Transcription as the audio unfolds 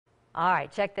All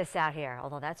right, check this out here,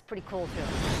 although that's pretty cool too.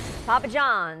 Papa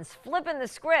John's flipping the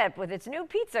script with its new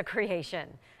pizza creation.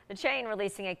 The chain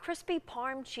releasing a crispy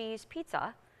Parm cheese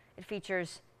pizza. It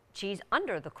features cheese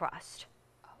under the crust.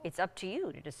 It's up to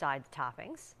you to decide the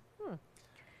toppings.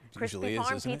 Crispy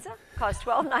Parm pizza costs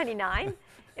 $12.99.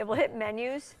 It will hit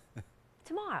menus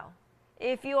tomorrow.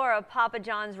 If you are a Papa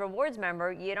John's Rewards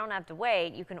member, you don't have to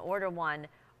wait. You can order one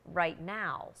right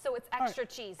now. So it's extra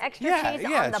cheese. Extra cheese on the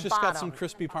bottom. Yeah, it's just got some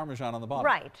crispy Parmesan on the bottom.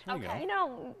 Right. Okay. You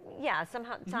know, yeah,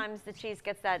 sometimes the cheese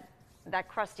gets that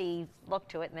crusty look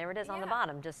to it, and there it is on the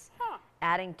bottom, just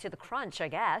adding to the crunch, I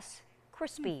guess.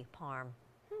 Crispy Parm.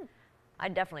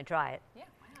 I'd definitely try it. Yeah,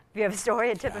 why not? If you have a story,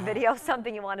 a tip, a video,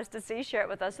 something you want us to see, share it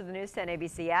with us with the News 10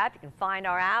 ABC app. You can find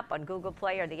our app on Google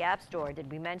Play or the App Store.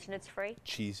 Did we mention it's free?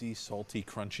 Cheesy, salty,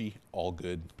 crunchy, all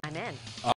good. I'm in.